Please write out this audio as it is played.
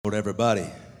Lord, everybody.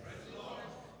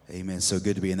 Amen. So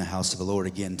good to be in the house of the Lord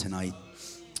again tonight.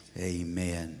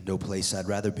 Amen. No place I'd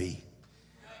rather be.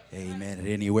 Amen. At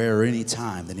anywhere or any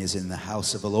time than is in the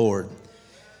house of the Lord.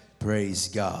 Praise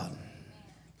God.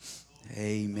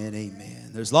 Amen. Amen.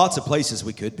 There's lots of places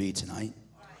we could be tonight.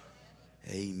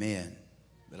 Amen.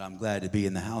 But I'm glad to be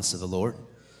in the house of the Lord.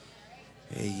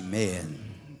 Amen.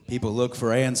 People look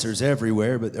for answers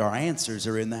everywhere, but our answers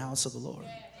are in the house of the Lord.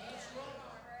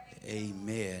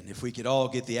 Amen. If we could all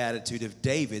get the attitude of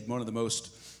David, one of the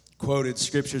most quoted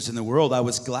scriptures in the world, I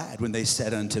was glad when they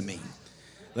said unto me,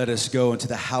 let us go into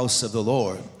the house of the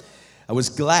Lord. I was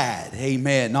glad,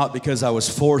 amen, not because I was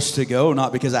forced to go,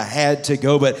 not because I had to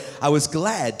go, but I was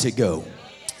glad to go.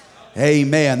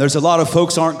 Amen. There's a lot of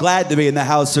folks aren't glad to be in the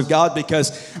house of God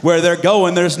because where they're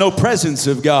going, there's no presence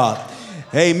of God.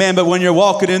 Amen. But when you're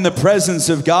walking in the presence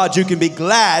of God, you can be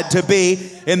glad to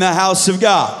be in the house of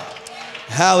God.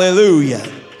 Hallelujah.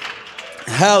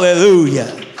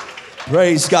 Hallelujah.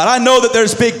 Praise God. I know that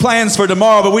there's big plans for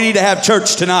tomorrow, but we need to have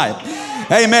church tonight.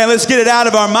 Amen. Let's get it out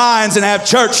of our minds and have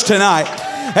church tonight.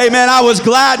 Amen. I was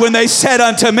glad when they said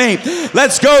unto me,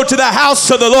 let's go to the house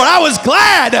of the Lord. I was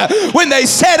glad when they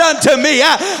said unto me,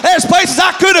 there's places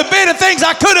I could have been and things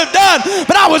I could have done,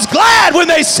 but I was glad when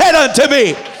they said unto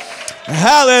me,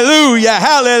 hallelujah,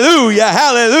 hallelujah,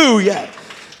 hallelujah.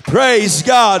 Praise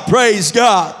God, praise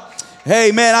God.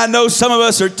 Amen. I know some of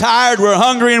us are tired, we're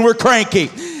hungry, and we're cranky.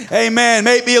 Amen.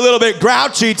 Maybe a little bit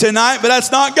grouchy tonight, but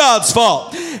that's not God's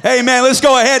fault. Amen. Let's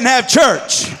go ahead and have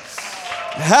church.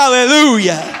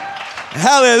 Hallelujah.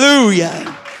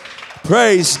 Hallelujah.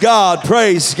 Praise God.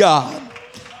 Praise God.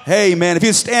 Amen. If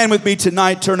you stand with me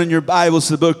tonight, turn in your Bibles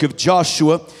to the book of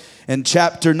Joshua and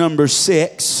chapter number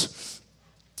 6.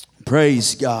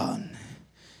 Praise God.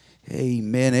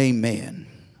 Amen. Amen.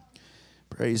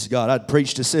 Praise God. I'd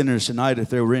preach to sinners tonight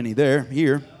if there were any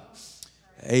here.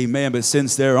 Amen. But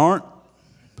since there aren't,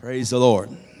 praise the Lord.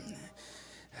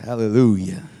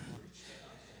 Hallelujah.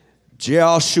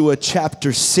 Joshua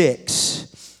chapter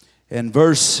 6 and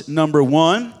verse number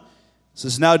 1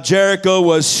 says, now Jericho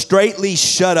was straitly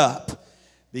shut up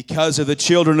because of the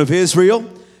children of Israel.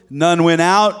 None went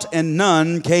out and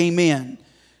none came in.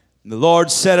 And the Lord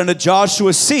said unto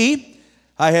Joshua, see,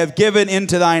 I have given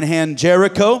into thine hand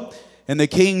Jericho, and the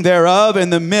king thereof,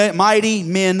 and the mighty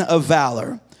men of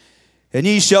valor. And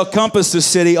ye shall compass the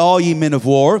city, all ye men of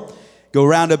war. Go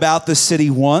round about the city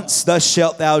once. Thus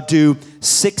shalt thou do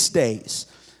 6 days.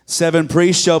 7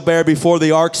 priests shall bear before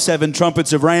the ark 7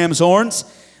 trumpets of ram's horns.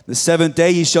 The 7th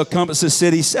day ye shall compass the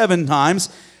city 7 times.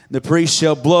 The priests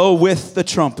shall blow with the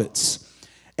trumpets.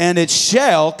 And it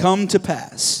shall come to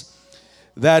pass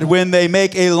that when they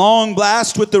make a long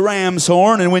blast with the ram's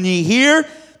horn, and when ye hear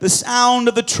the sound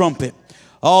of the trumpet,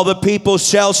 all the people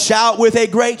shall shout with a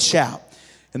great shout,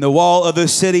 and the wall of the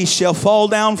city shall fall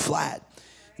down flat,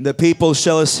 and the people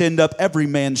shall ascend up every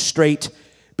man straight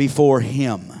before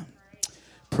him.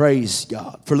 Praise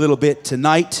God. For a little bit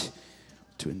tonight,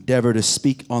 to endeavor to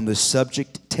speak on the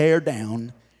subject, tear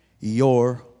down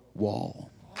your wall.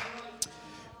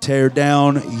 Tear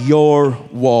down your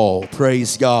wall.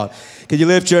 Praise God. Can you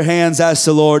lift your hands, ask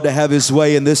the Lord to have his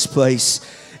way in this place?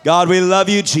 God, we love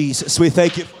you, Jesus. We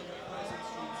thank you.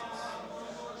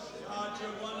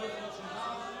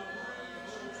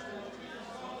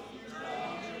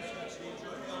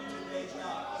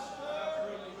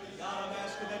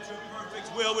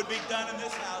 Would be done in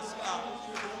this house, God.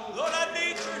 Lord, I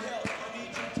need your help. I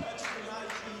need your touch tonight,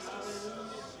 Jesus.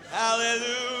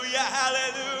 Hallelujah,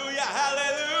 hallelujah,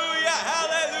 hallelujah,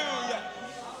 hallelujah.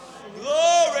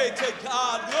 Glory to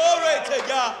God, glory to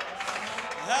God.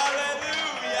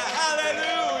 Hallelujah,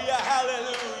 hallelujah,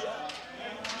 hallelujah.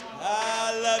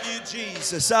 I love you,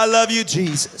 Jesus. I love you,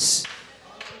 Jesus.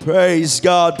 Praise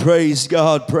God, praise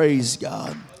God, praise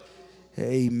God.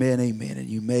 Amen, amen. And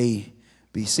you may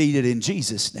be seated in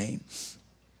Jesus' name.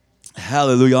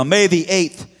 Hallelujah. On May the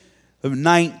 8th of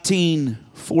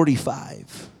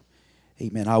 1945.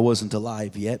 Amen. I wasn't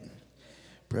alive yet.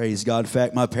 Praise God. In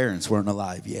fact, my parents weren't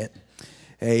alive yet.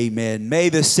 Amen. May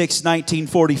the 6th,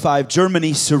 1945,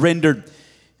 Germany surrendered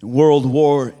in World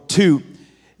War II.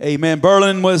 Amen.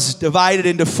 Berlin was divided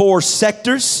into 4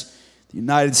 sectors: the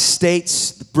United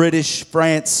States, the British,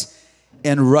 France,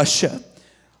 and Russia.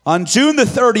 On June the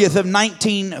 30th of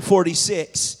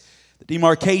 1946, the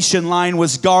demarcation line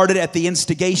was guarded at the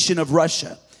instigation of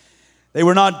Russia. They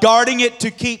were not guarding it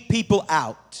to keep people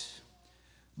out,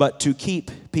 but to keep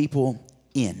people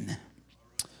in.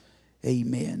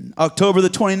 Amen. October the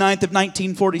 29th of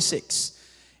 1946,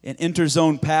 an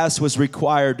interzone pass was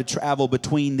required to travel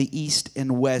between the east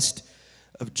and west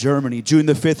of Germany. June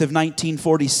the 5th of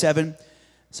 1947,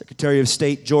 Secretary of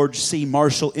State George C.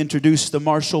 Marshall introduced the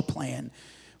Marshall Plan,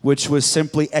 which was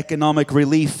simply economic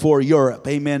relief for Europe.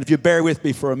 Amen. If you bear with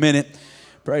me for a minute,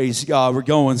 praise God, we're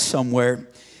going somewhere.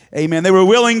 Amen. They were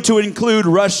willing to include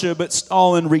Russia, but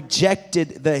Stalin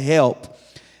rejected the help.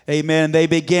 Amen. They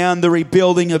began the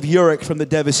rebuilding of Europe from the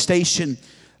devastation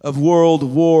of World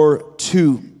War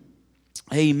II.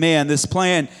 Amen. This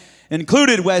plan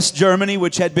included West Germany,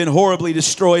 which had been horribly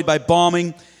destroyed by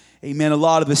bombing. Amen. A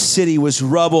lot of the city was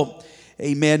rubble.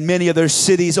 Amen. Many of their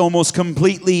cities almost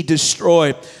completely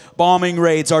destroyed. Bombing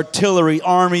raids, artillery,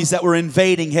 armies that were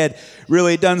invading had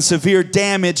really done severe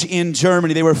damage in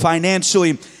Germany. They were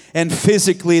financially and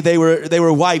physically, they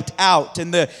were wiped out.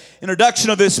 And the introduction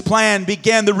of this plan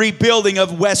began the rebuilding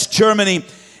of West Germany,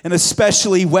 and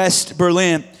especially West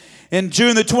Berlin. In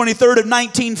June the 23rd of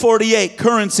 1948,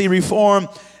 currency reform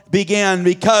began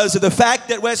because of the fact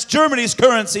that West Germany's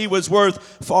currency was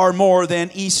worth far more than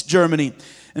East Germany.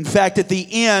 In fact, at the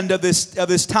end of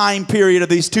this time period of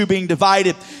these two being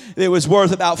divided, it was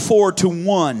worth about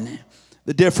 4-1,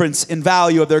 the difference in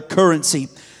value of their currency.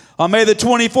 On May the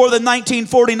 24th of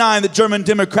 1949, the German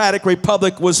Democratic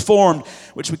Republic was formed,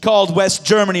 which we called West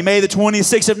Germany. May the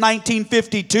 26th of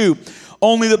 1952,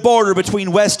 only the border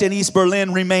between West and East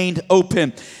Berlin remained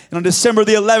open. And on December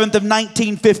the 11th of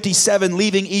 1957,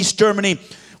 leaving East Germany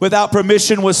without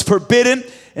permission was forbidden,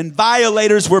 and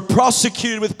violators were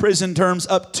prosecuted with prison terms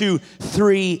up to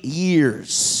 3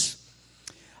 years.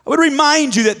 I would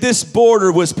remind you that this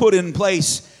border was put in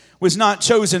place, was not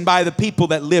chosen by the people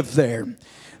that lived there.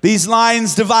 These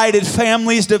lines divided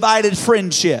families, divided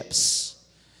friendships.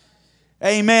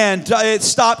 Amen. It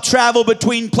stopped travel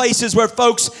between places where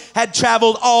folks had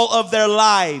traveled all of their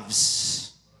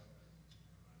lives.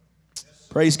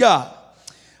 Praise God.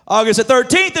 August the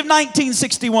 13th of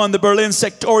 1961, the Berlin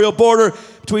sectorial border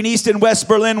between East and West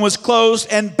Berlin was closed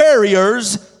and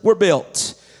barriers were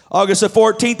built. August the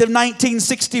 14th of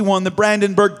 1961, the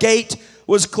Brandenburg Gate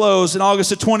was closed. And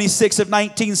August the 26th of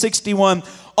 1961,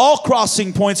 all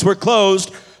crossing points were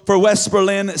closed for West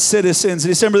Berlin citizens.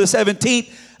 December the 17th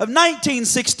of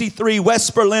 1963,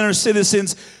 West Berliner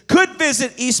citizens could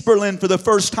visit East Berlin for the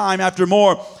first time after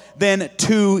more than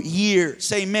 2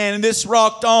 years. Amen. And this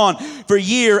rocked on for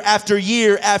year after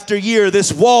year after year.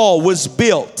 This wall was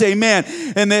built. Amen.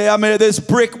 And this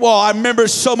brick wall. I remember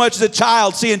so much as a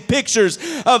child seeing pictures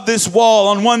of this wall.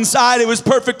 On one side, it was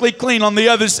perfectly clean. On the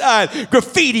other side,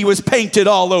 graffiti was painted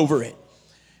all over it.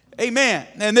 Amen.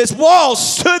 And this wall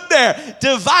stood there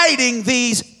dividing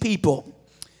these people.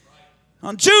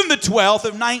 On June the 12th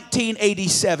of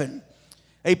 1987,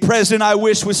 a president I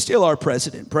wish was still our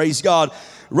president, praise God,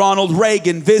 Ronald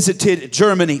Reagan visited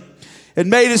Germany and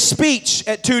made a speech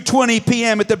at 2:20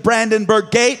 p.m. at the Brandenburg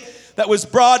Gate that was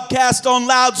broadcast on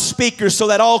loudspeakers so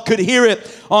that all could hear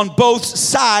it on both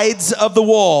sides of the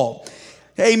wall.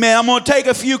 Amen. I'm going to take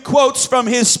a few quotes from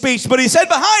his speech, but he said,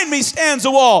 "Behind me stands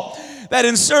a wall that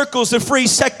encircles the free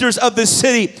sectors of the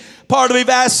city, part of a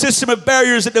vast system of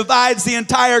barriers that divides the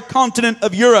entire continent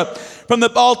of Europe. From the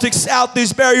Baltic south,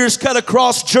 these barriers cut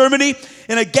across Germany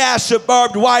in a gash of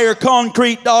barbed wire,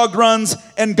 concrete, dog runs,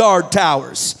 and guard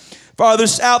towers. Farther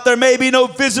south, there may be no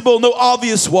visible, no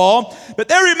obvious wall, but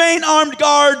there remain armed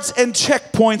guards and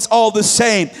checkpoints all the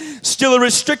same. Still a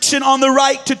restriction on the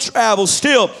right to travel,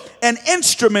 still an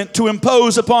instrument to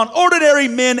impose upon ordinary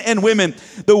men and women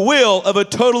the will of a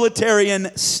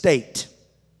totalitarian state."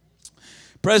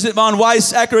 President von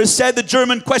Weizsäcker has said the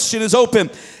German question is open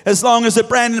as long as the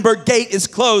Brandenburg Gate is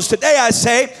closed. Today I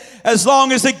say, as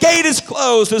long as the gate is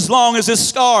closed, as long as the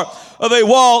scar of a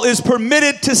wall is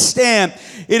permitted to stand,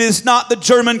 it is not the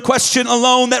German question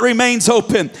alone that remains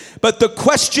open, but the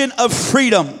question of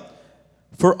freedom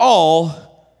for all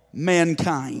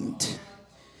mankind.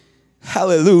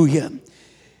 Hallelujah.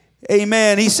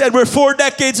 Amen. He said, where 4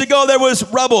 decades ago there was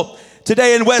rubble,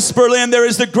 today in West Berlin, there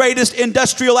is the greatest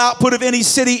industrial output of any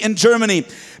city in Germany.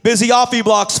 Busy office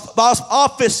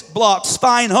blocks,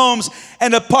 fine homes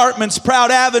and apartments,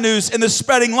 proud avenues, and the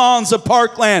spreading lawns of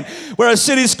Parkland, where a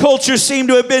city's culture seemed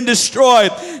to have been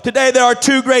destroyed. Today there are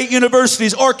 2 great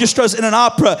universities, orchestras, and an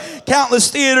opera, countless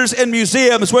theaters and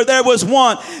museums. Where there was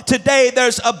want, today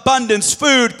there's abundance,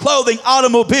 food, clothing,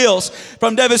 automobiles.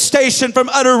 From devastation, from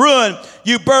utter ruin,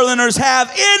 you Berliners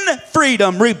have in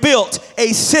freedom rebuilt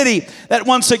a city that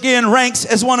once again ranks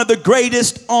as one of the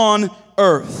greatest on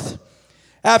earth.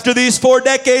 After these 4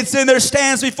 decades, then there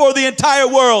stands before the entire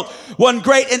world one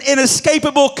great and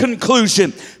inescapable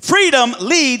conclusion. Freedom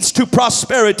leads to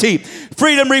prosperity.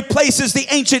 Freedom replaces the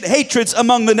ancient hatreds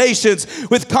among the nations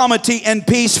with comity and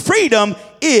peace. Freedom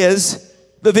is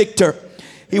the victor.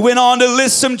 He went on to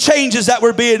list some changes that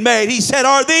were being made. He said,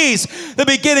 are these the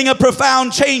beginning of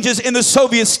profound changes in the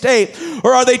Soviet state?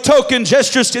 Or are they token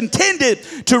gestures intended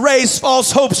to raise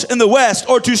false hopes in the West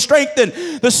or to strengthen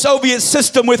the Soviet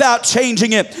system without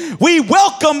changing it? We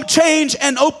welcome change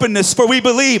and openness, for we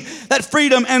believe that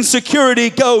freedom and security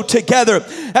go together.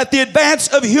 That the advance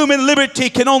of human liberty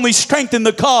can only strengthen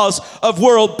the cause of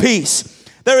world peace.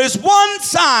 There is one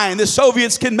sign the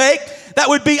Soviets can make that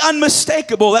would be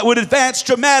unmistakable, that would advance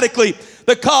dramatically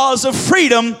the cause of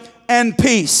freedom and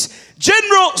peace.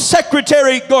 General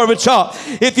Secretary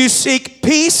Gorbachev, if you seek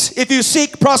peace, if you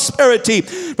seek prosperity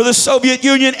for the Soviet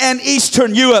Union and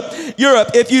Eastern Europe,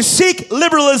 if you seek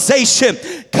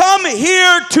liberalization, come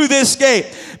here to this gate.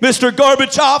 Mr.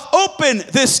 Gorbachev, open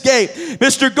this gate.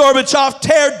 Mr. Gorbachev,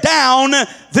 tear down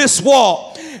this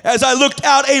wall. As I looked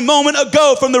out a moment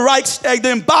ago from the Reichstag,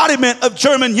 the embodiment of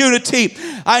German unity,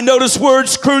 I noticed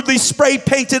words crudely spray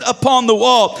painted upon the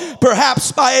wall,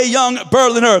 perhaps by a young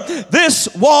Berliner. This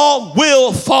wall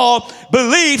will fall.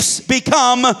 Beliefs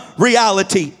become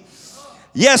reality.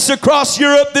 Yes, across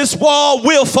Europe, this wall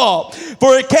will fall,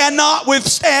 for it cannot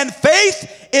withstand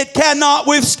faith. It cannot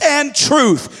withstand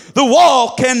truth. The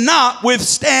wall cannot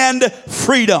withstand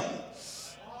freedom.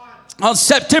 On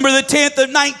September the 10th of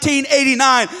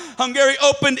 1989, Hungary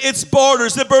opened its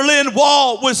borders. The Berlin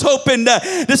Wall was opened.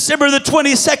 December the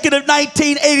 22nd of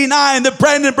 1989, the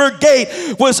Brandenburg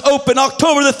Gate was opened.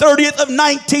 October the 30th of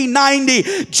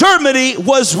 1990, Germany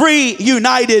was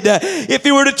reunited. If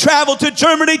you were to travel to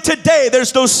Germany today,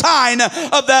 there's no sign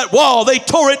of that wall. They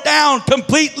tore it down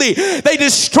completely. They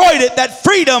destroyed it that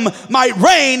freedom might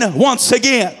reign once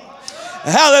again.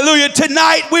 Hallelujah.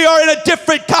 Tonight we are in a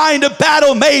different kind of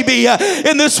battle maybe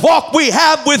in this walk we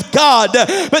have with God.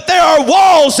 But there are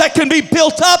walls that can be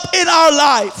built up in our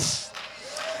life.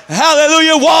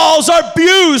 Hallelujah. Walls are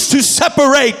used to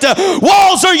separate.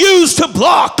 Walls are used to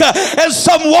block. And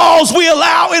some walls we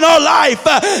allow in our life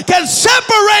can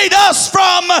separate us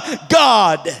from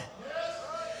God.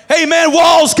 Amen.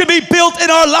 Walls can be built in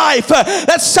our life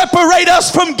that separate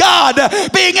us from God,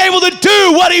 being able to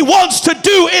do what He wants to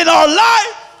do in our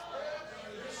life.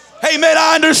 Amen.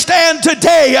 I understand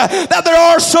today that there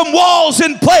are some walls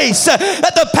in place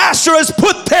that the pastor has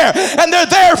put there, and they're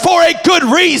there for a good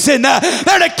reason.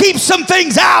 They're to keep some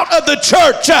things out of the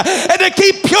church and to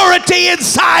keep purity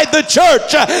inside the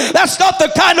church. That's not the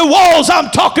kind of walls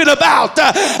I'm talking about.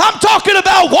 I'm talking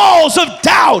about walls of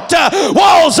doubt,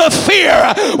 walls of fear,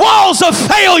 walls of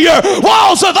failure,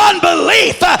 walls of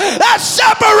unbelief that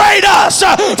separate us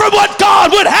from what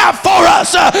God would have for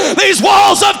us. These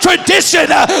walls of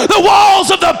tradition, the walls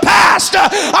of the past.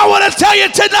 I want to tell you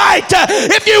tonight,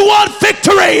 if you want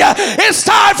victory, it's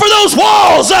time for those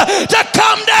walls to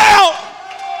come down.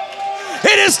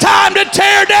 It is time to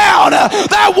tear down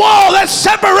that wall that's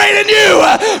separating you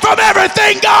from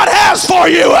everything God has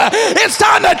for you. It's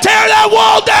time to tear that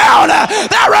wall down.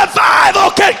 That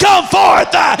revival can come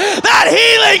forth. That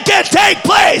healing can take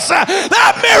place.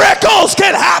 That miracles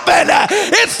can happen.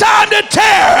 It's time to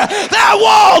tear that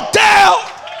wall down.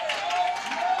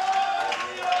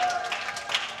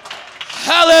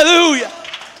 Hallelujah.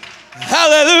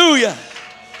 Hallelujah.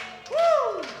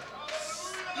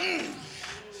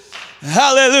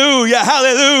 Hallelujah.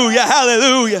 Hallelujah.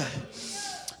 Hallelujah.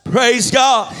 Praise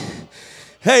God.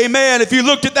 Amen. If you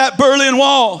looked at that Berlin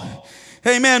Wall,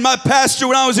 amen, my pastor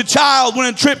when I was a child went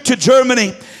on a trip to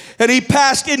Germany, and he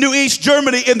passed into East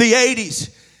Germany in the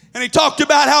 80s. And he talked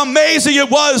about how amazing it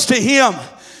was to him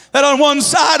that on one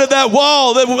side of that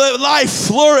wall, that life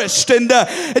flourished and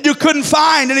you couldn't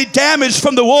find any damage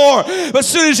from the war. But as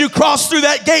soon as you crossed through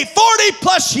that gate, 40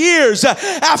 plus years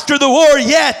after the war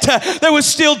yet, there was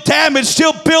still damage,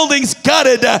 still buildings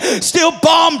gutted, still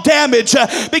bomb damage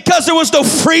because there was no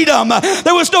freedom.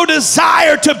 There was no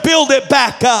desire to build it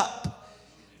back up.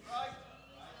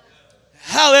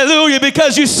 Hallelujah.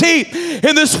 Because you see,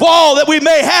 in this wall that we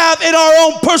may have in our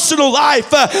own personal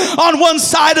life, on one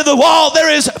side of the wall there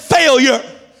is failure.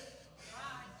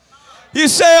 You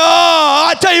say, oh,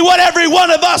 I tell you what, every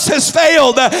one of us has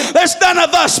failed. There's none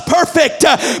of us perfect.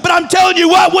 But I'm telling you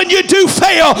what, when you do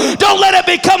fail, don't let it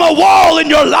become a wall in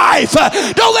your life.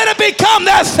 Don't let it become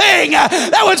that thing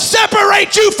that would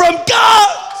separate you from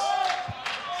God.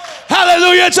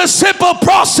 Hallelujah. It's a simple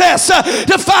process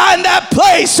to find that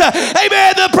place.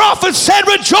 Amen. The prophet said,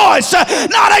 rejoice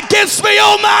not against me,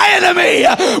 O my enemy.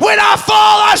 When I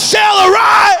fall, I shall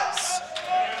arise.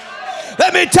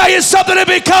 Let me tell you something. It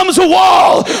becomes a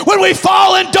wall when we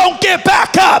fall and don't get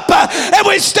back up and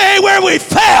we stay where we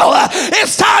fell.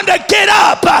 It's time to get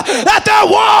up that the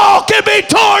wall can be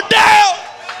torn down.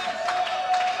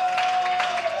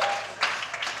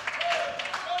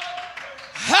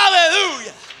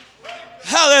 Hallelujah.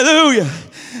 Hallelujah.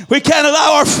 We can't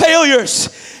allow our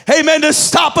failures, amen, to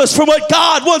stop us from what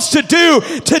God wants to do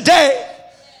today.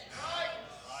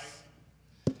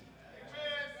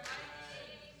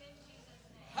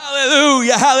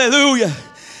 Hallelujah. Hallelujah.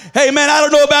 Amen. I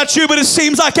don't know about you, but it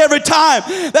seems like every time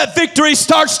that victory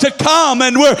starts to come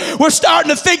and we're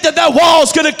starting to think that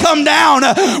wall's going to come down,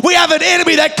 we have an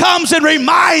enemy that comes and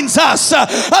reminds us of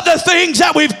the things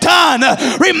that we've done,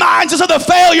 reminds us of the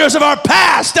failures of our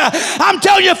past. I'm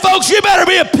telling you, folks, you better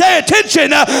pay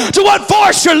attention to what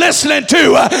voice you're listening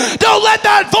to. Don't let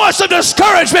that voice of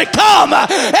discouragement come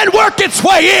and work its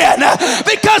way in,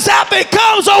 because that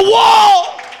becomes a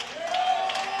wall.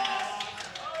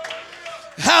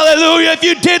 Hallelujah. If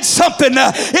you did something,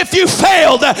 if you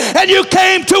failed and you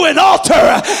came to an altar,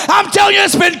 I'm telling you,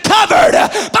 it's been covered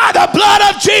by the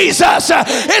blood of Jesus.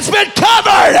 It's been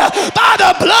covered by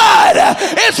the blood.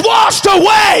 It's washed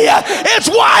away. It's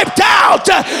wiped out.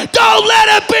 Don't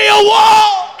let it be a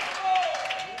wall.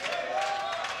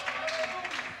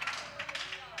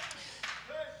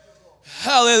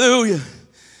 Hallelujah.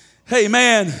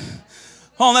 Amen.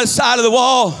 On that side of the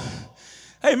wall,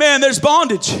 amen, there's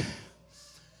bondage.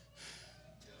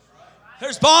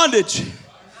 There's bondage.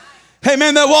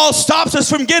 Amen. That wall stops us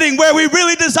from getting where we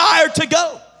really desire to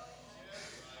go.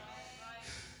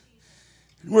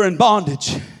 We're in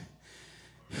bondage,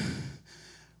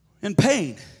 in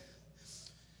pain.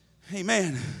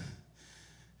 Amen.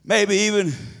 Maybe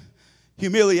even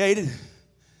humiliated.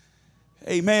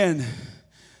 Amen.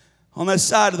 On that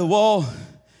side of the wall,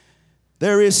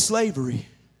 there is slavery.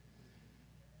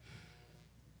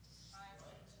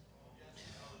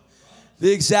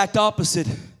 The exact opposite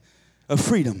of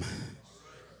freedom.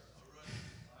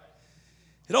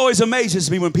 It always amazes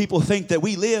me when people think that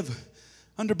we live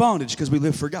under bondage because we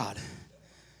live for God.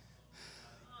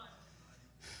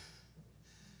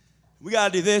 We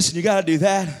got to do this and you got to do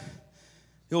that.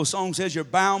 The old song says you're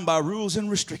bound by rules and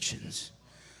restrictions.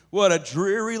 What a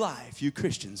dreary life you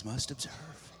Christians must observe.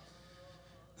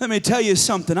 Let me tell you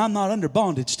something. I'm not under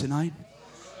bondage tonight.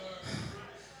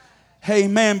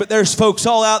 Amen. But there's folks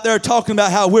all out there talking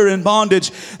about how we're in bondage,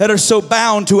 that are so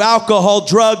bound to alcohol,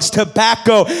 drugs,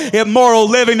 tobacco, immoral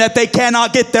living that they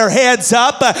cannot get their heads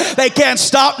up. They can't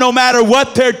stop no matter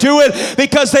what they're doing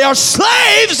because they are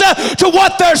slaves to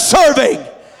what they're serving.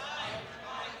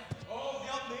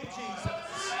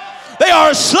 They are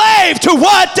a slave to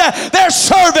what they're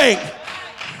serving.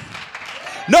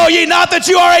 Know ye not that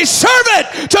you are a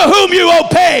servant to whom you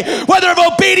obey, whether of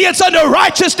obedience unto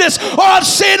righteousness or of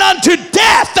sin unto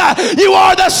death? You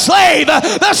are the slave,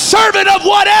 the servant of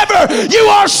whatever you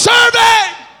are serving.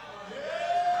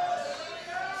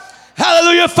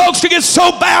 Hallelujah. Folks to get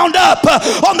so bound up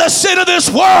on the sin of this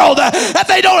world that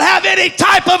they don't have any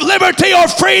type of liberty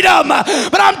or freedom.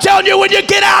 But I'm telling you, when you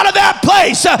get out of that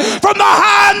place, from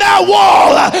behind that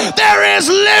wall, there is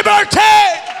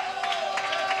liberty.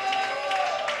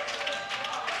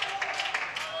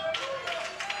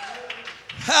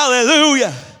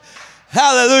 Hallelujah.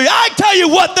 Hallelujah. I tell you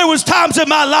what, there was times in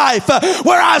my life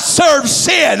where I served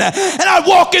sin and I'd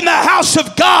walk in the house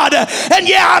of God and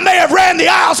yeah, I may have ran the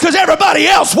aisles because everybody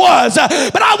else was,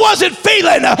 but I wasn't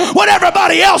feeling what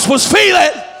everybody else was feeling.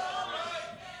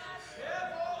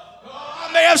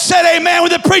 I may have said amen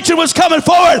when the preacher was coming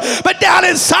forward, but down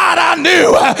inside I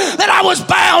knew that I was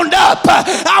bound up.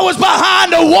 I was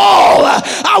behind a wall.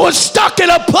 I was stuck in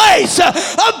a place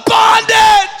of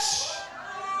bondage.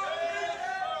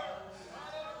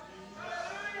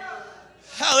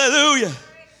 Hallelujah.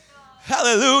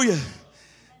 Hallelujah.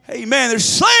 Amen. There's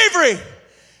slavery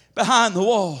behind the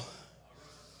wall.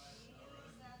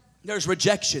 There's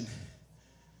rejection.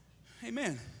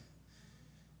 Amen.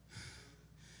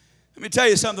 Let me tell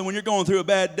you something. When you're going through a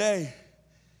bad day,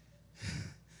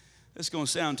 this is going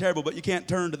to sound terrible, but you can't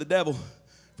turn to the devil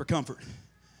for comfort.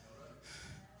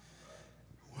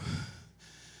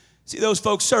 See, those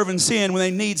folks serving sin, when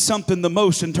they need something the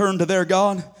most and turn to their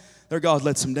God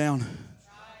lets them down.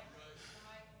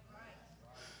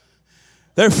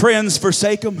 Their friends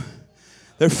forsake them.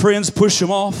 Their friends push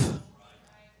them off.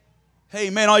 Hey,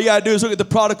 man, all you got to do is look at the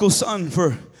prodigal son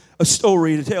for a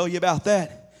story to tell you about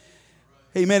that.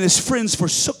 Hey, man, his friends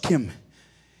forsook him.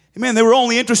 Amen. They were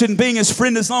only interested in being his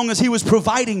friend as long as he was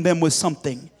providing them with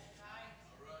something.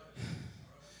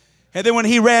 And then when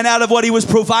he ran out of what he was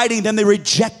providing them, they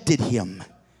rejected him.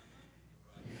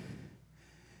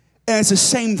 And it's the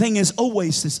same thing as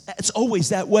always. It's always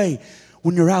that way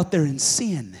when you're out there in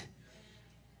sin.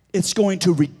 It's going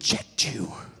to reject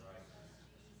you.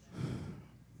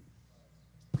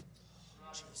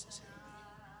 Jesus.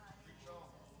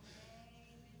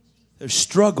 There's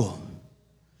struggle.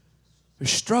 There's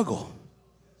struggle.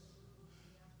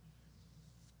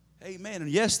 Amen. And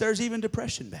yes, there's even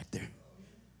depression back there.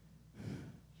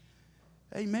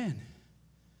 Amen.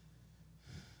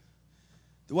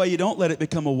 The way you don't let it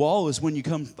become a wall is when you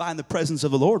come find the presence of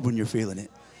the Lord when you're feeling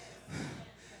it.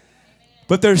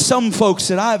 But there's some folks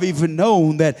that I've even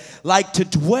known that like to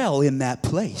dwell in that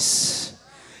place.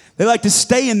 They like to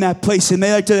stay in that place, and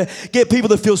they like to get people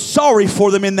to feel sorry for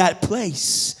them in that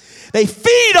place. They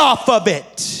feed off of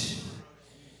it.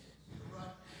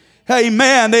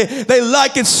 Amen. They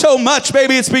like it so much.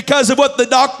 Maybe it's because of what the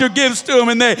doctor gives to them,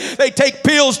 and they take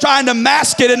pills trying to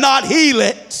mask it and not heal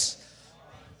it.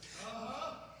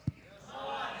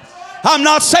 I'm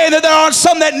not saying that there aren't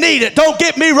some that need it. Don't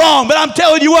get me wrong. But I'm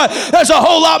telling you what, there's a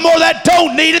whole lot more that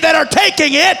don't need it, that are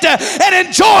taking it and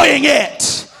enjoying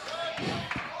it.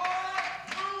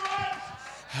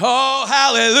 Oh,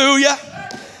 hallelujah.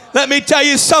 Let me tell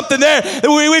you something there.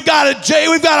 We've got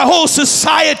a whole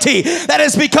society that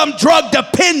has become drug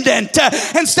dependent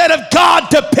instead of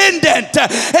God dependent.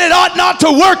 And it ought not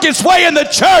to work its way in the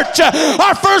church.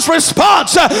 Our first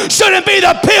response shouldn't be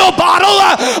the pill bottle.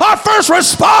 Our first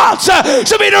response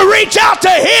should be to reach out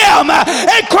to Him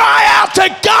and cry out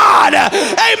to God.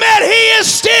 Amen. He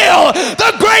is still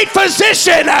the great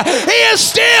physician. He is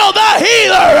still the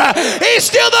healer. He's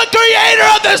still the creator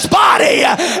of this body.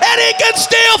 And He can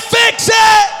still fix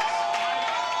it.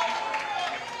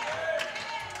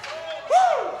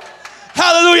 Woo.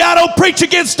 Hallelujah. I don't preach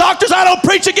against doctors. I don't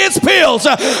preach against pills.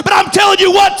 But I'm telling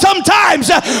you what,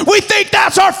 sometimes we think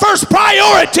that's our first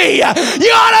priority.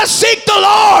 You ought to seek the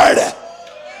Lord.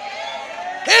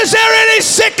 Is there any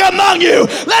sick among you?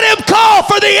 Let him call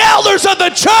for the elders of the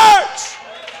church.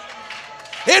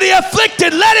 Any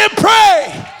afflicted, let him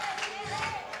pray.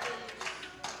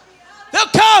 They'll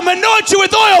come, anoint you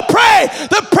with oil, pray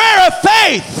the prayer of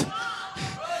faith,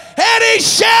 and He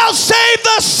shall save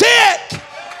the sick.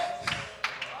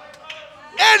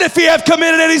 And if ye have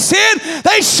committed any sin,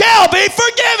 they shall be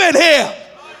forgiven him.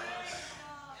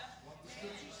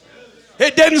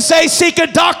 It didn't say seek a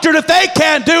doctor, and if they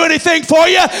can't do anything for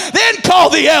you, then call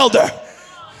the elder.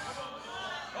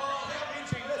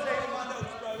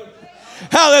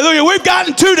 Hallelujah. We've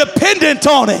gotten too dependent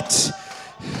on it.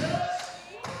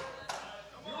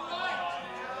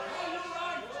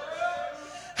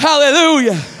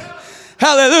 Hallelujah.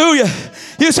 Hallelujah.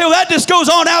 You say, well, that just goes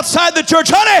on outside the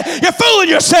church. Honey, you're fooling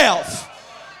yourself.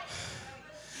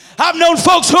 I've known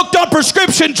folks hooked on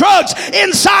prescription drugs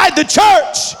inside the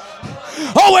church,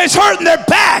 always hurting their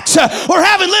backs or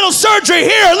having little surgery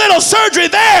here, little surgery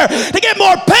there to get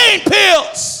more pain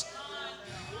pills.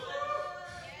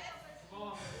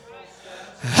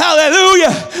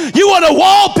 Hallelujah. You want a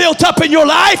wall built up in your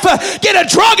life? Get a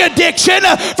drug addiction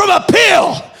from a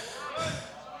pill.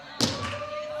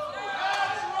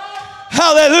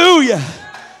 Hallelujah.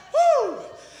 Woo.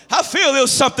 I feel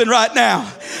there's something right now.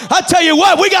 I tell you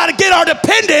what, we got to get our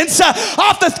dependence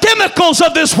off the chemicals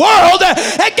of this world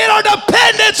and get our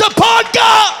dependence upon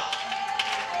God.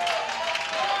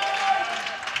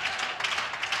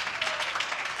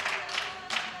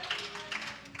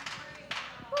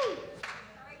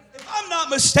 If I'm not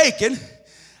mistaken,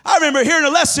 I remember hearing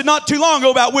a lesson not too long ago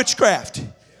about witchcraft.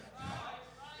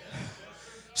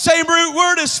 Same root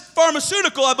word as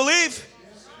pharmaceutical, I believe.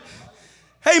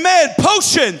 Amen.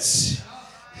 Potions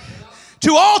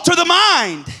to alter the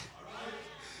mind.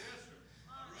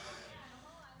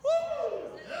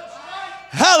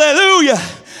 Hallelujah.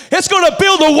 It's going to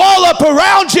build a wall up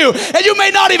around you, and you may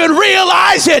not even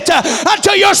realize it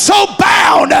until you're so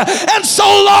bound and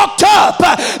so locked up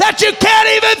that you can't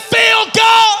even feel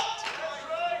God.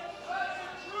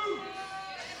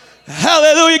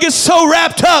 Hallelujah. Get so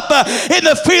wrapped up in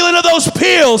the feeling of those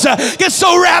pills. Get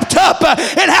so wrapped up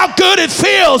in how good it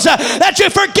feels that you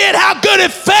forget how good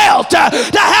it felt to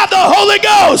have the Holy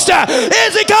Ghost.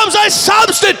 It becomes a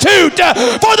substitute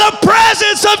for the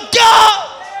presence of God.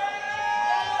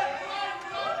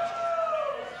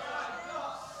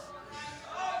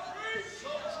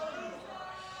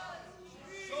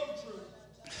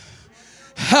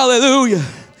 Hallelujah.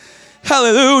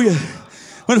 Hallelujah.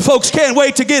 When folks can't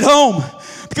wait to get home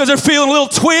because they're feeling a little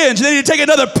twinge, they need to take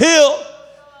another pill.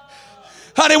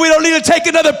 Honey, we don't need to take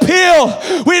another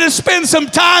pill. We need to spend some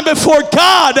time before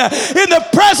God in the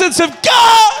presence of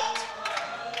God.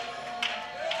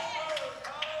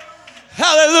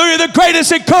 Hallelujah, the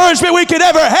greatest encouragement we could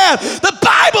ever have. The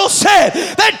Bible said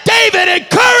that David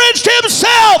encouraged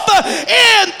himself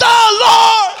in the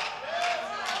Lord.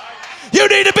 You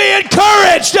need to be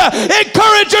encouraged.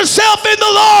 Encourage yourself in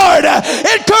the Lord.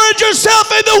 Encourage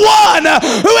yourself in the one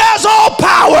who has all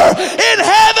power in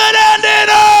heaven and in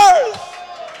earth.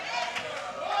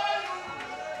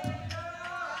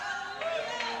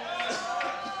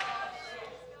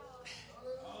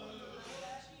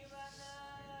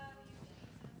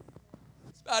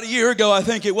 About a year ago, I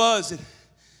think it was,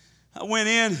 I went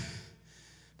in.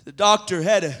 The doctor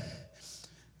had a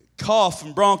cough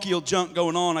and bronchial junk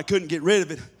going on. I couldn't get rid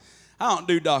of it. I don't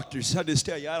do doctors. I just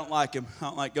tell you, I don't like them. I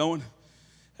don't like going.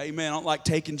 Amen. I don't like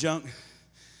taking junk.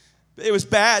 But it was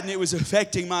bad, and it was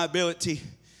affecting my ability.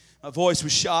 My voice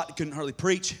was shot. I couldn't hardly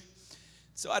preach.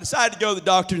 So I decided to go to the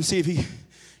doctor and see if he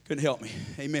couldn't help me.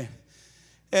 Amen.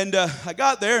 And I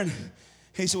got there, and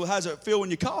he said, well, how does it feel when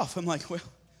you cough? I'm like, well,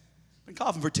 I've been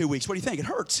coughing for 2 weeks. What do you think? It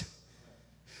hurts.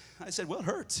 I said, well, it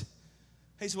hurts.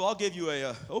 He said, well, I'll give you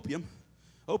a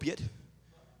opiate.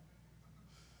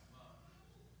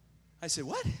 I said,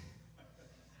 what?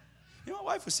 You know, my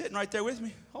wife was sitting right there with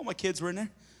me. All my kids were in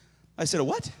there. I said, a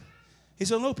what? He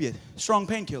said, an opiate, strong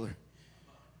painkiller.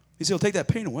 He said, it'll take that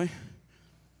pain away.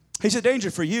 He said, danger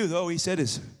for you, though, he said,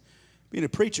 is being a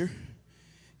preacher.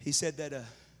 He said that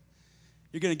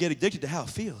you're going to get addicted to how it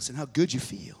feels and how good you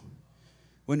feel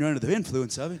when you're under the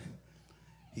influence of it.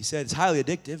 He said, it's highly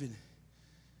addictive. And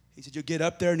he said, you'll get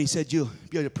up there, and he said, you'll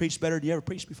be able to preach better than you ever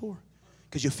preached before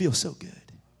because you'll feel so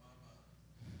good.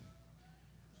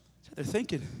 So they're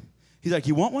thinking. He's like,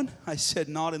 you want one? I said,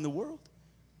 not in the world.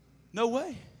 No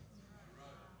way.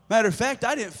 Matter of fact,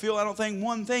 I don't think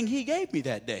one thing he gave me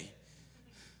that day.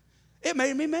 It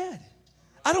made me mad.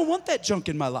 I don't want that junk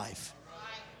in my life.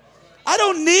 I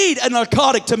don't need a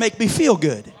narcotic to make me feel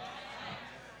good.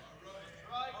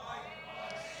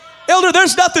 Elder,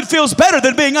 there's nothing feels better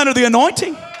than being under the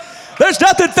anointing. There's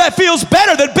nothing that feels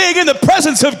better than being in the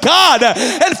presence of God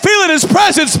and feeling His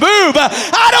presence move.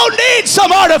 I don't need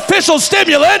some artificial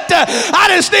stimulant. I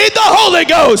just need the Holy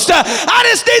Ghost. I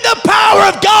just need the power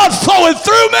of God flowing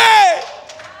through me.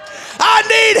 I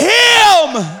need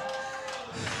Him.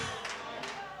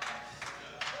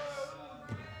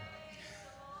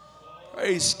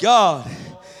 Praise God.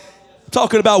 I'm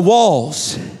talking about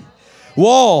walls.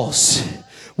 Walls.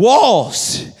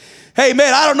 Walls. Hey,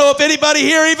 man, I don't know if anybody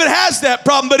here even has that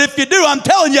problem, but if you do, I'm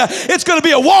telling you, it's going to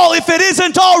be a wall if it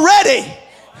isn't already.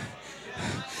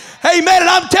 Amen. And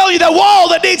I'm telling you, the wall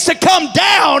that needs to come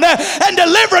down and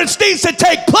deliverance needs to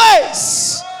take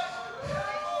place.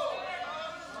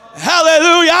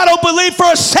 Hallelujah. I don't believe for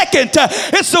a second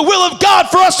it's the will of God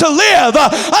for us to live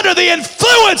under the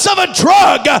influence of a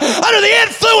drug, under the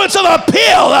influence of a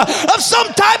pill, of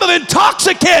some type of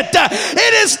intoxicant.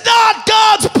 It is not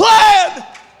God's plan.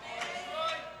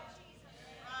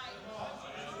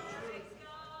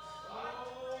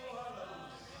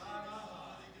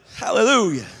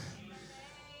 Hallelujah.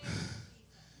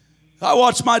 I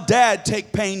watched my dad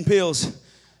take pain pills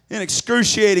in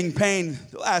excruciating pain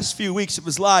the last few weeks of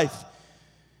his life.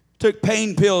 Took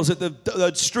pain pills that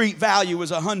the street value was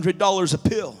 $100 a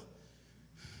pill.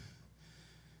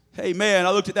 Hey, man,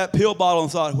 I looked at that pill bottle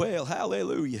and thought, well,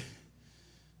 hallelujah.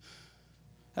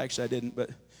 Actually, I didn't,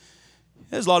 but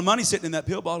there's a lot of money sitting in that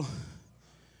pill bottle.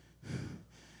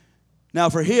 Now,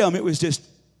 for him, it was just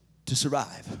to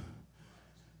survive.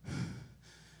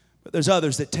 But there's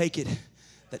others that take it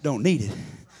that don't need it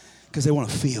because they want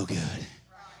to feel good.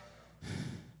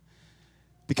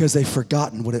 Because they've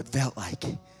forgotten what it felt like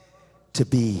to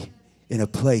be in a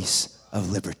place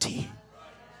of liberty.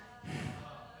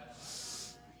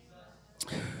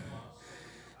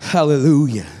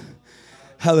 Hallelujah.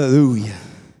 Hallelujah.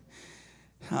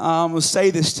 I'm going to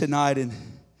say this tonight, and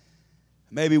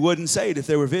maybe wouldn't say it if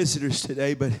there were visitors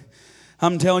today, but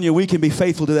I'm telling you, we can be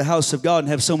faithful to the house of God and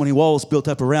have so many walls built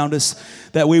up around us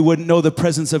that we wouldn't know the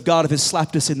presence of God if it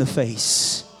slapped us in the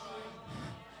face.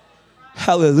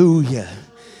 Hallelujah.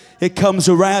 It comes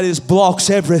around, it blocks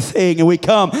everything, and we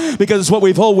come because it's what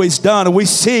we've always done, and we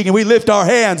sing and we lift our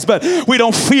hands, but we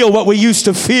don't feel what we used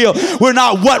to feel. We're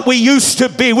not what we used to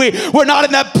be. We're not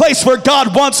in that place where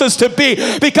God wants us to be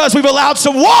because we've allowed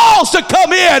some walls to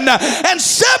come in and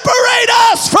separate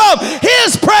us from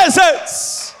His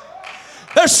presence.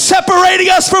 They're separating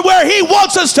us from where He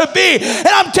wants us to be, and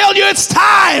I'm telling you, it's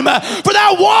time for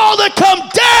that wall to come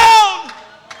down.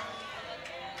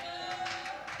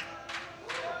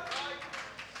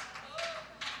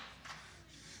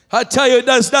 I tell you, it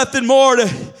does nothing more to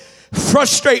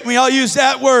frustrate me, I'll use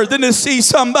that word, than to see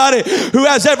somebody who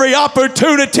has every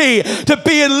opportunity to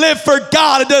be and live for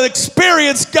God and to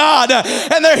experience God.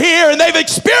 And they're here and they've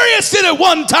experienced it at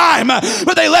one time,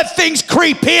 but they let things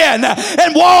creep in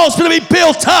and walls to be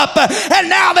built up, and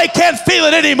now they can't feel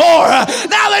it anymore.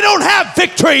 Now they don't have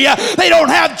victory. They don't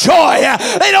have joy.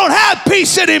 They don't have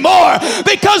peace anymore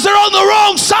because they're on the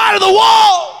wrong side of the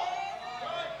wall.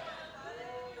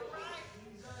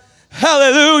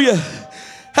 Hallelujah.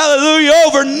 Hallelujah.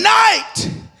 Overnight,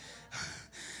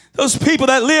 those people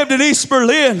that lived in East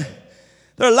Berlin,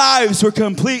 their lives were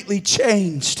completely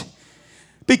changed.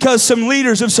 because some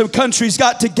leaders of some countries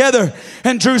got together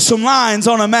and drew some lines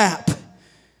on a map.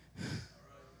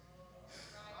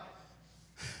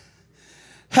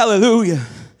 Hallelujah.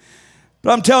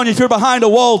 But I'm telling you, if you're behind a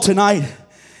wall tonight,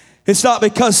 it's not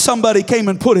because somebody came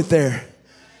and put it there.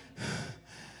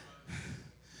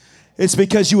 It's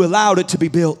because you allowed it to be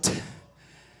built.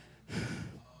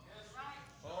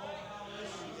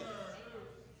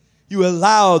 You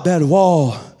allowed that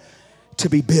wall to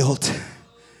be built.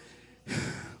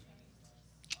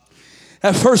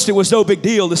 At first, it was no big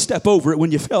deal to step over it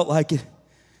when you felt like it.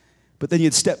 But then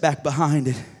you'd step back behind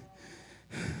it.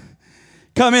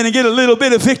 Come in and get a little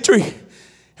bit of victory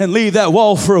and leave that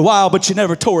wall for a while, but you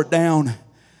never tore it down.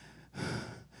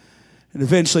 And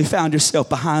eventually found yourself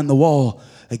behind the wall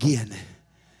again.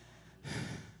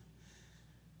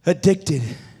 Addicted.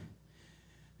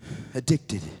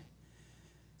 Addicted.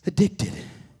 Addicted. You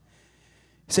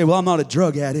say, well, I'm not a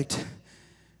drug addict.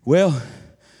 Well,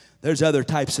 there's other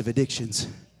types of addictions.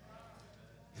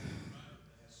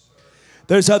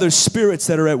 There's other spirits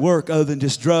that are at work other than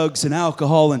just drugs and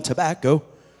alcohol and tobacco.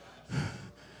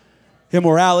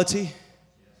 Immorality.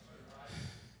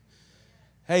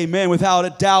 Amen. Without a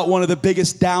doubt, one of the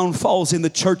biggest downfalls in the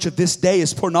church of this day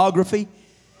is pornography.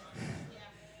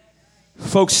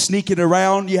 Folks sneaking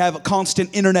around. You have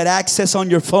constant internet access on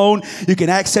your phone. You can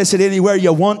access it anywhere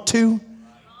you want to.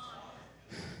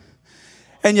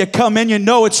 And you come in, you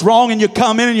know it's wrong, and you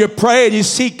come in and you pray and you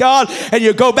seek God and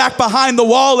you go back behind the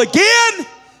wall again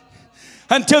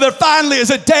until there finally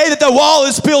is a day that the wall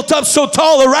is built up so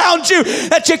tall around you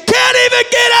that you can't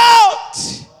even get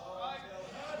out.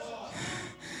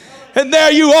 And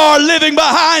there you are living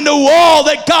behind a wall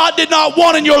that God did not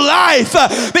want in your life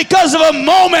because of a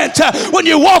moment when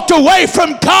you walked away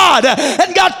from God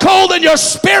and got cold in your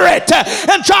spirit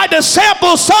and tried to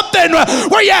sample something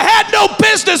where you had no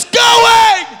business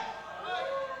going.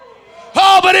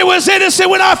 Oh, but it was innocent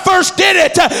when I first did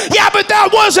it. Yeah, but that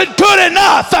wasn't good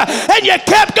enough. And you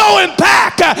kept going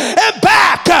back and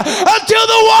back until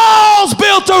the walls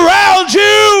built around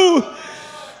you.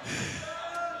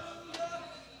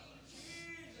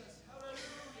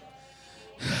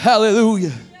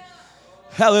 Hallelujah.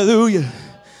 Hallelujah.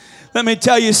 Let me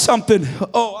tell you something.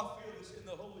 Oh, I feel this in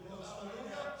the Holy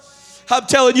Ghost. I'm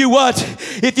telling you what,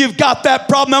 if you've got that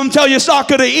problem, I'm telling you it's not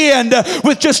going to end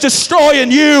with just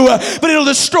destroying you, but it'll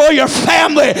destroy your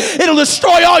family. It'll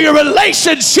destroy all your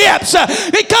relationships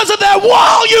because of that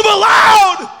wall you've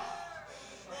allowed.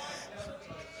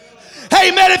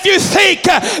 Amen. If you think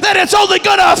that it's only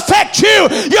going to affect you,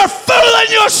 you're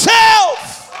fooling yourself.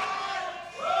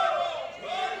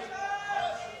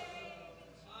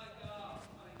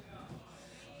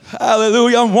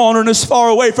 Hallelujah. I'm wandering as far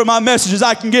away from my message as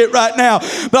I can get right now.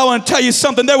 But I want to tell you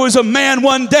something. There was a man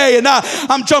one day, and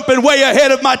I'm jumping way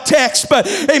ahead of my text, but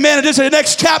amen, just in the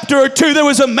next chapter or two, there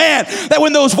was a man that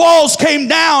when those walls came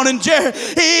down and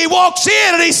he walks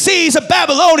in and he sees a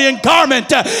Babylonian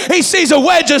garment. He sees a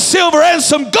wedge of silver and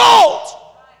some gold.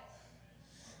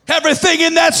 Everything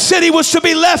in that city was to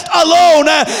be left alone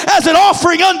as an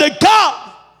offering unto God.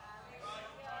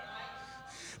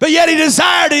 But yet he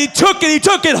desired it, he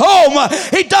took it home.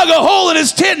 He dug a hole in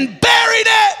his tent and buried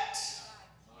it.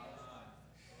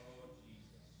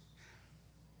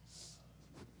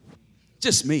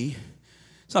 Just me.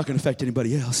 It's not going to affect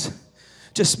anybody else.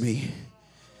 Just me.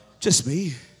 Just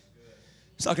me.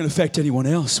 It's not going to affect anyone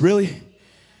else, really.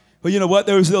 Well, you know what?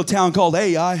 There was a little town called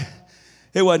Ai.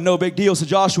 It wasn't no big deal, so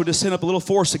Joshua just sent up a little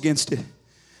force against it.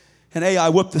 And Ai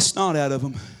whooped the snot out of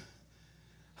them.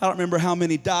 I don't remember how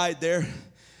many died there.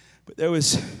 But there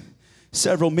was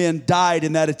several men died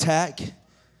in that attack.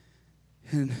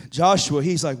 And Joshua,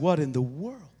 he's like, what in the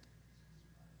world?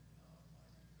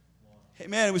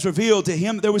 Amen. It was revealed to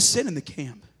him that there was sin in the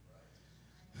camp.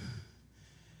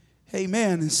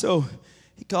 Amen. And so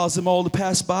he caused them all to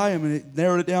pass by him, and it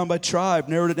narrowed it down by tribe,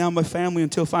 narrowed it down by family,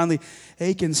 until finally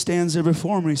Achan stands there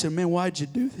before him. And he said, man, why'd you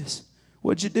do this?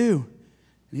 What'd you do?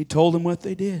 And he told them what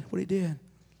they did, what he did.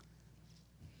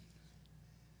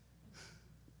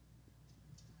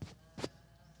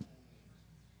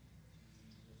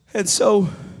 And so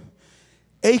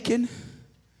Achan,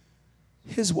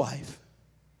 his wife,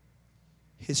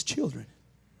 his children,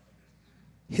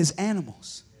 his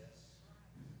animals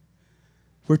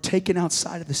were taken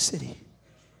outside of the city,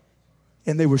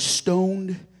 and they were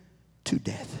stoned to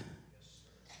death.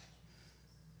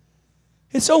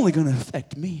 It's only going to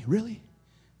affect me, really.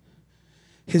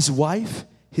 His wife,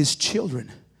 his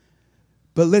children.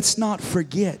 But let's not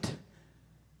forget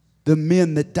the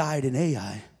men that died in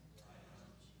Ai,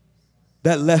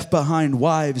 that left behind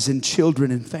wives and children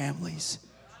and families.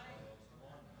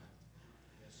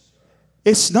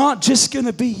 It's not just going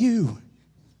to be you.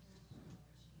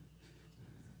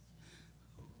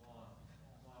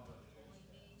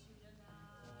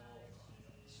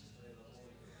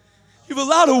 You've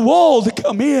allowed a wall to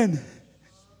come in.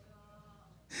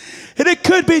 And it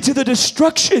could be to the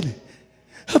destruction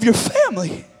of your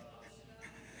family.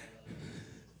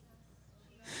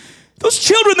 Those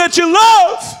children that you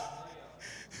love.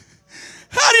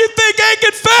 How do you think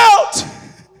Achan felt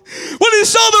when he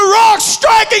saw the rock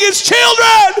striking his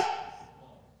children?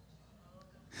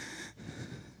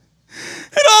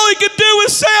 And all he could do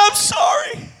was say, I'm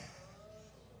sorry.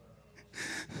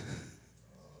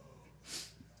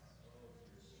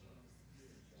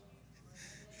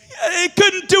 He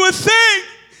couldn't do a thing.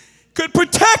 Couldn't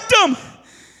protect them.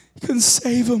 Couldn't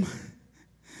save them.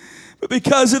 But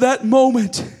because of that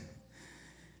moment,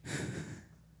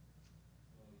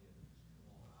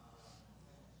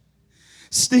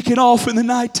 sneaking off in the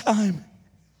nighttime,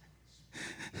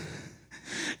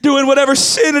 doing whatever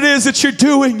sin it is that you're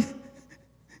doing,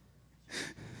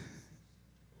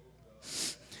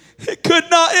 it could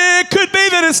be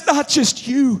that it's not just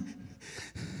you.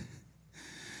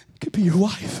 It could be your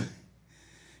wife.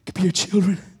 It could be your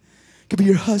children. It could be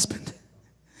your husband.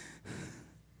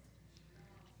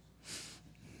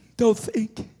 Don't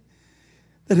think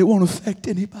that it won't affect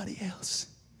anybody else.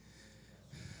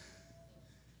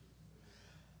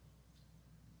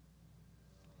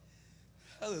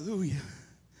 Hallelujah.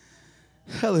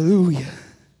 Hallelujah.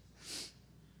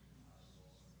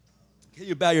 Can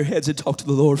you bow your heads and talk to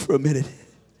the Lord for a minute?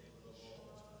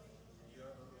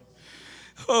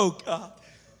 Oh, God.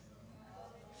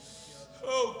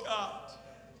 Oh, God.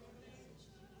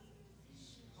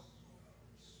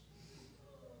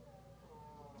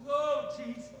 Oh,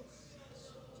 Jesus.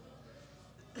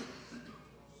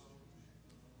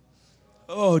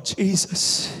 Oh,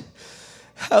 Jesus.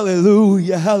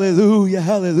 Hallelujah, hallelujah,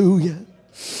 hallelujah.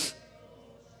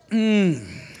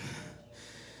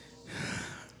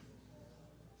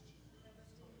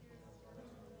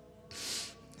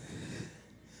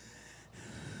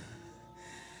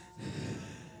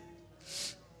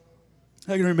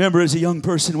 I can remember as a young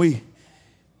person, we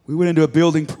went into a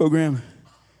building program,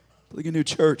 building a new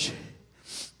church.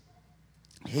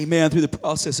 Amen. Through the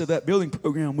process of that building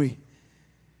program,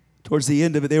 towards the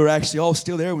end of it, they were actually all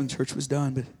still there when the church was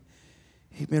done. But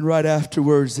amen, right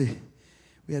afterwards,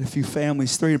 we had a few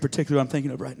families, 3 in particular I'm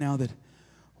thinking of right now, that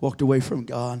walked away from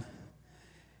God.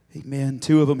 Amen.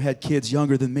 2 of them had kids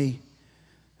younger than me.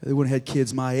 The one had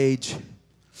kids my age.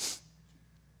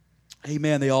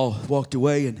 Amen. They all walked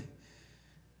away, and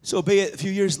so be it. A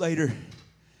few years later,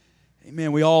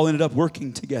 amen, we all ended up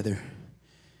working together.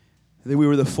 We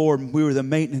were the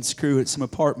maintenance crew at some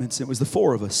apartments. It was the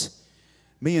 4 of us,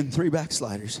 me and 3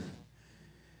 backsliders.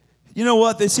 You know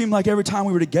what? They seemed like every time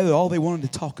we were together, all they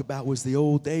wanted to talk about was the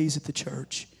old days at the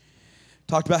church.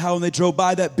 Talked about how when they drove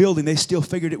by that building, they still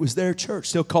figured it was their church,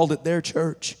 still called it their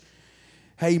church.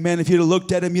 Hey, man, if you'd have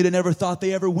looked at them, you'd have never thought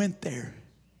they ever went there.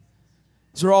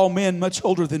 These are all men much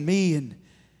older than me, and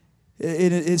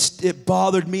it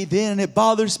bothered me then, and it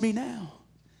bothers me now.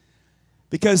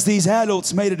 Because these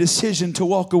adults made a decision to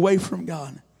walk away from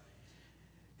God.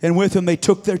 And with them, they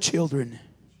took their children.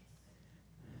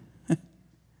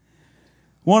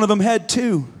 One of them had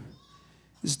 2.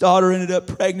 His daughter ended up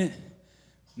pregnant,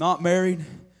 not married,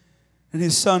 and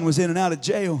his son was in and out of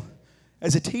jail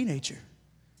as a teenager.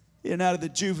 In and out of the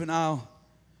juvenile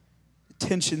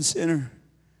detention center.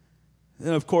 And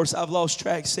of course, I've lost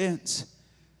track since.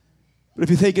 But if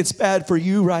you think it's bad for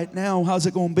you right now, how's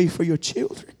it going to be for your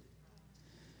children?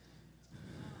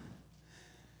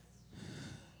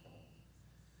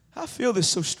 I feel this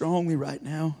so strongly right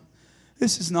now.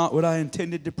 This is not what I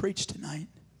intended to preach tonight.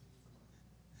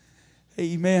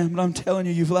 Amen. But I'm telling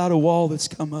you, you've allowed a wall that's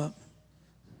come up.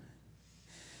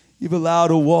 You've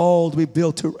allowed a wall to be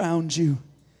built around you.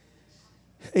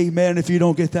 Amen. If you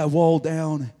don't get that wall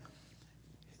down,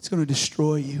 it's going to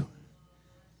destroy you.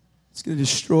 It's going to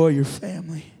destroy your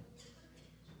family.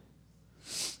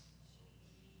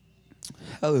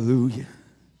 Hallelujah.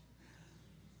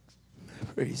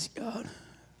 Praise God.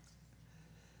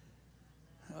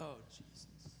 Oh, Jesus.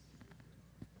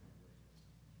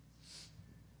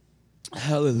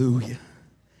 Hallelujah.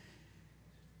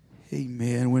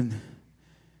 Amen. When the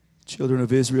children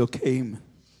of Israel came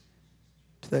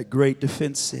to that great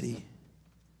defense city,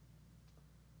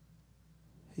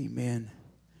 amen,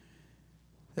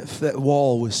 that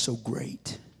wall was so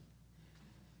great.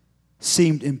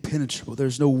 Seemed impenetrable.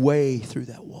 There's no way through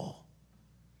that wall.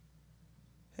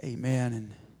 Amen.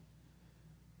 And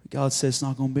God says it's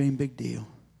not going to be any big deal.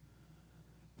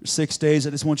 For 6 days, I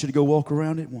just want you to go walk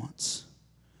around it once.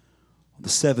 On the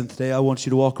seventh day, I want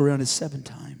you to walk around it 7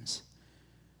 times.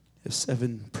 There's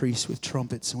 7 priests with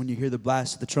trumpets. And when you hear the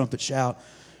blast of the trumpet shout,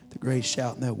 the great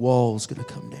shout, and that wall is going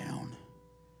to come down.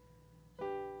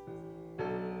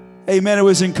 Amen. It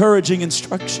was encouraging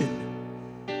instruction.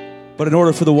 But in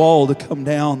order for the wall to come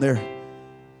down, there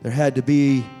had to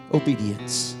be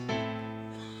obedience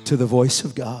to the voice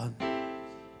of God,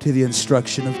 to the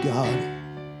instruction of God.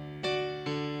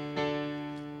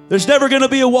 There's never going to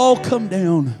be a wall come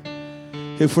down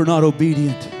if we're not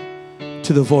obedient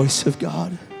to the voice of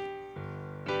God.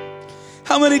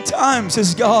 How many times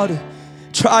has God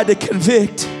tried to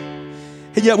convict,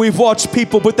 and yet we've watched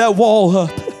people put that wall up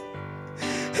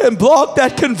and block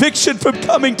that conviction from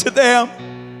coming to them?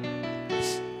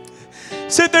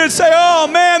 Sit there and say, oh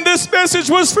man, this message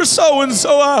was for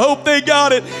so-and-so. I hope they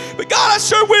got it. But God, I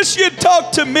sure wish you'd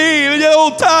talk to me. The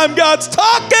whole time God's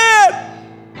talking.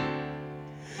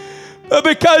 But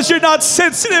because you're not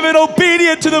sensitive and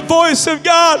obedient to the voice of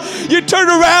God, you turn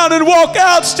around and walk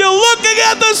out still looking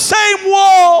at the same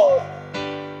wall.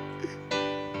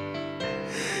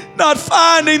 Not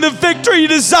finding the victory you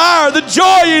desire, the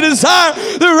joy you desire,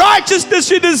 the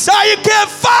righteousness you desire. You can't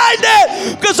find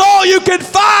it because all you can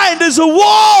find is a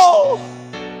wall.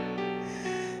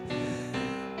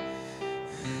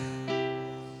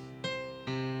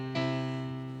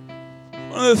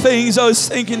 One of the things I was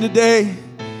thinking today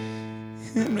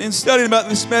in studying about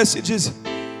this message is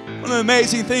one of the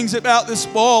amazing things about this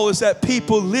wall is that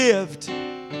people lived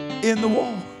in the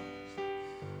wall.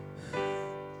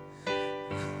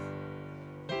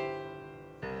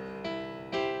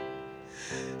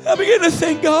 I begin to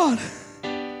thank God.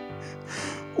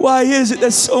 Why is it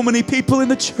that so many people in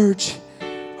the church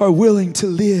are willing to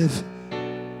live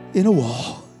in a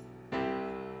wall?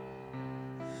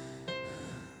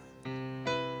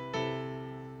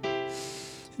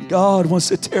 God wants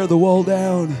to tear the wall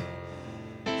down,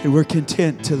 and we're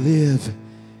content to live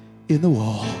in the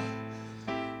wall.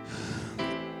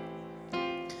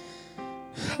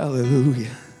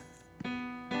 Hallelujah.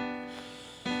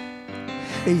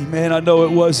 Amen. I know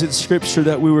it wasn't scripture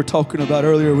that we were talking about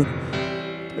earlier when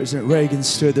President Reagan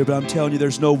stood there, but I'm telling you,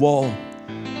 there's no wall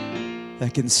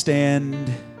that can stand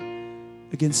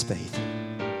against faith.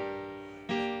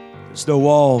 There's no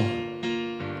wall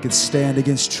that can stand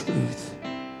against truth.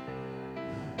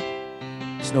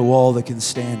 There's no wall that can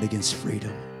stand against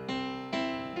freedom.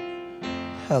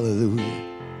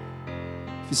 Hallelujah.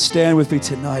 If you stand with me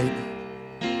tonight.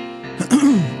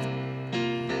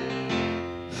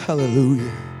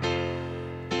 Hallelujah.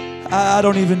 I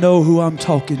don't even know who I'm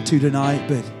talking to tonight,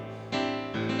 but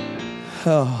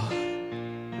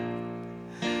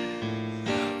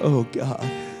oh God.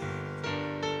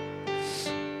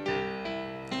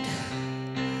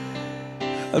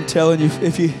 I'm telling you,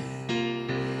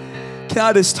 can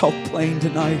I just talk plain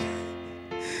tonight?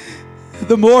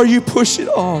 The more you push it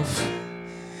off,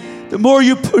 the more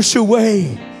you push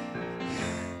away,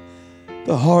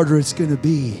 the harder it's going to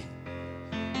be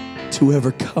to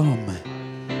ever come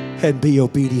and be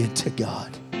obedient to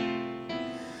God.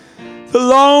 The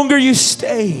longer you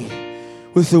stay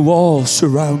with the wall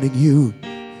surrounding you,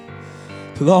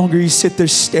 the longer you sit there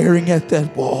staring at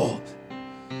that wall,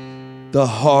 the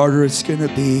harder it's going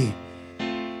to be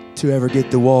to ever get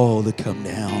the wall to come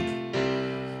down.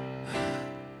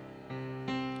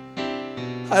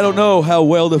 I don't know how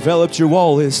well developed your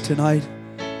wall is tonight,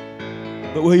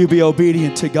 but will you be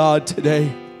obedient to God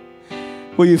today?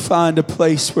 Will you find a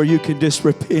place where you can just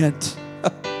repent?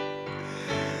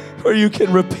 Where you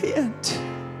can repent.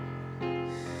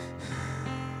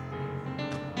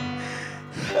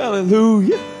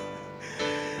 Hallelujah.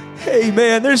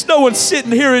 Amen. There's no one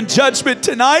sitting here in judgment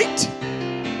tonight.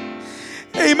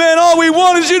 Amen. All we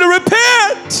want is you to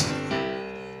repent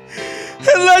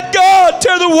and let God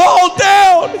tear the wall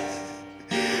down,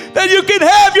 that you can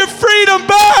have your freedom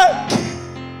back,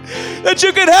 that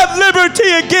you can have liberty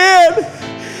again,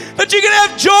 that you can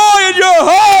have joy in your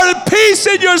heart and peace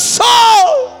in your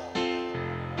soul.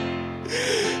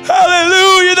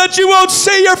 Hallelujah. That you won't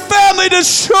see your family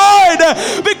destroyed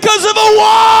because of a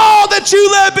wall that you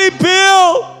let me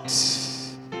build.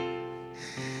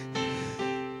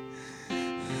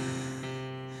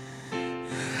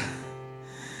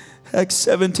 Acts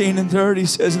 17:30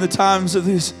 says, in the times of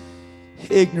this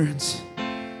ignorance,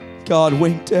 God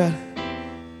winked at,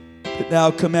 but now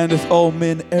commandeth all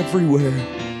men everywhere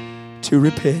to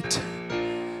repent.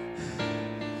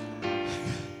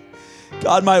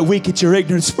 God might wink at your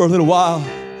ignorance for a little while.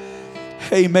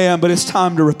 Amen. But it's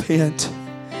time to repent.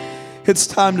 It's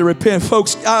time to repent.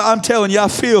 Folks, I'm telling you, I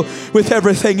feel with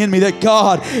everything in me that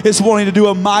God is wanting to do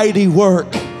a mighty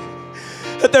work.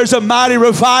 That But there's a mighty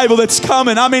revival that's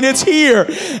coming. I mean, it's here.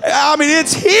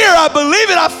 It's here. I believe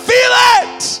it. I feel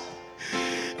it.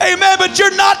 Amen. But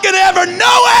you're not going to ever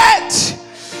know it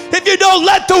if you don't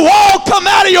let the wall come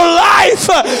out of your life.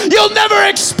 You'll never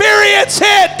experience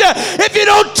it if you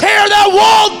don't tear that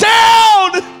wall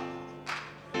down.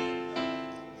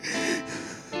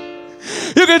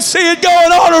 You can see it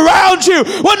going on around you,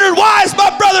 wondering, why is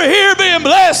my brother here being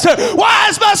blessed? Why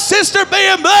is my sister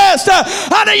being blessed?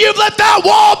 Honey, you've let that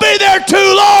wall be there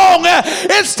too long.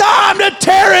 It's time to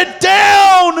tear it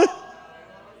down.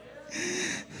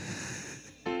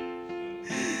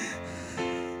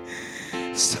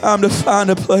 It's time to find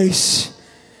a place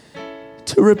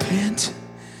to repent.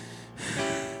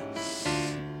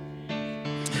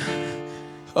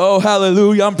 Oh,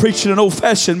 hallelujah. I'm preaching an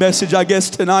old-fashioned message, I guess,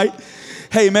 tonight.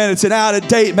 Hey, man, it's an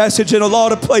out-of-date message in a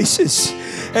lot of places.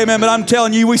 Amen. But I'm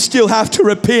telling you, we still have to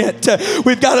repent.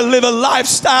 We've got to live a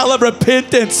lifestyle of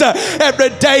repentance every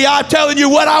day. I'm telling you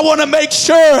what, I want to make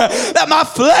sure that my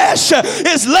flesh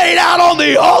is laid out on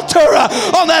the altar,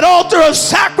 on that altar of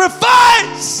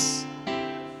sacrifice.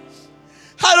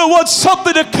 I don't want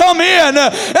something to come in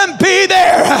and be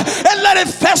there and let it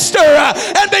fester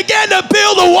and begin to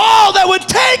build a wall that would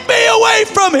take me away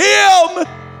from Him.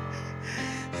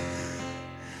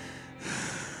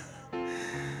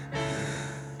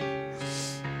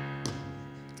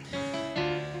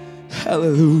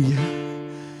 Hallelujah.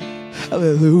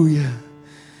 Hallelujah.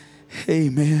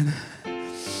 Amen.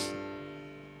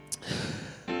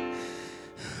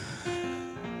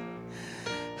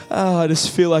 Oh, I just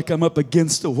feel like I'm up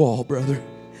against a wall, brother.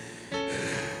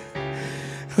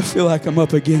 I feel like I'm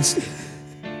up against it.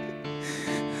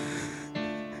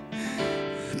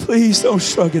 Please don't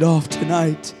shrug it off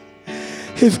tonight.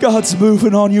 If God's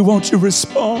moving on you, won't you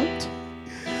respond?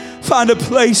 Find a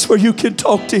place where you can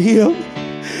talk to Him.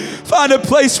 Find a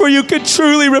place where you can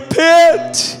truly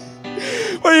repent,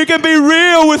 where you can be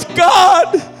real with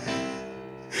God.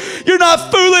 You're not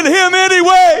fooling Him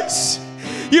anyways.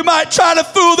 You might try to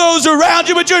fool those around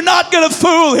you, but you're not going to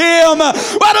fool Him.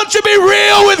 Why don't you be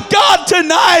real with God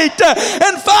tonight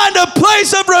and find a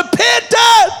place of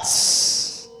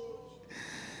repentance?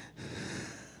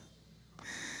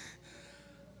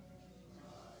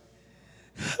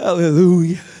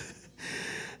 Hallelujah.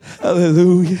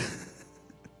 Hallelujah.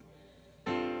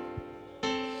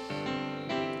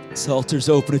 This altar's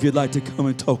open if you'd like to come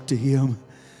and talk to Him.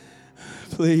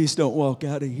 Please don't walk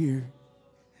out of here.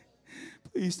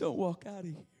 Please don't walk out of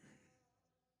here.